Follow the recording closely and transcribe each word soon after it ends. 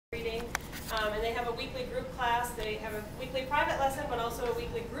reading, and they have a weekly group class. They have a weekly private lesson, but also a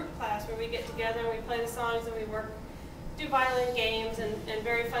weekly group class where we get together and we play the songs and we do violin games and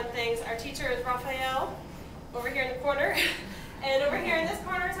very fun things. Our teacher is Raphael, over here in the corner. And over here in this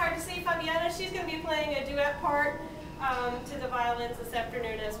corner, it's hard to see, Fabiana, she's going to be playing a duet part to the violins this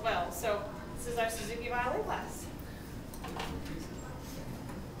afternoon as well. So this is our Suzuki violin class.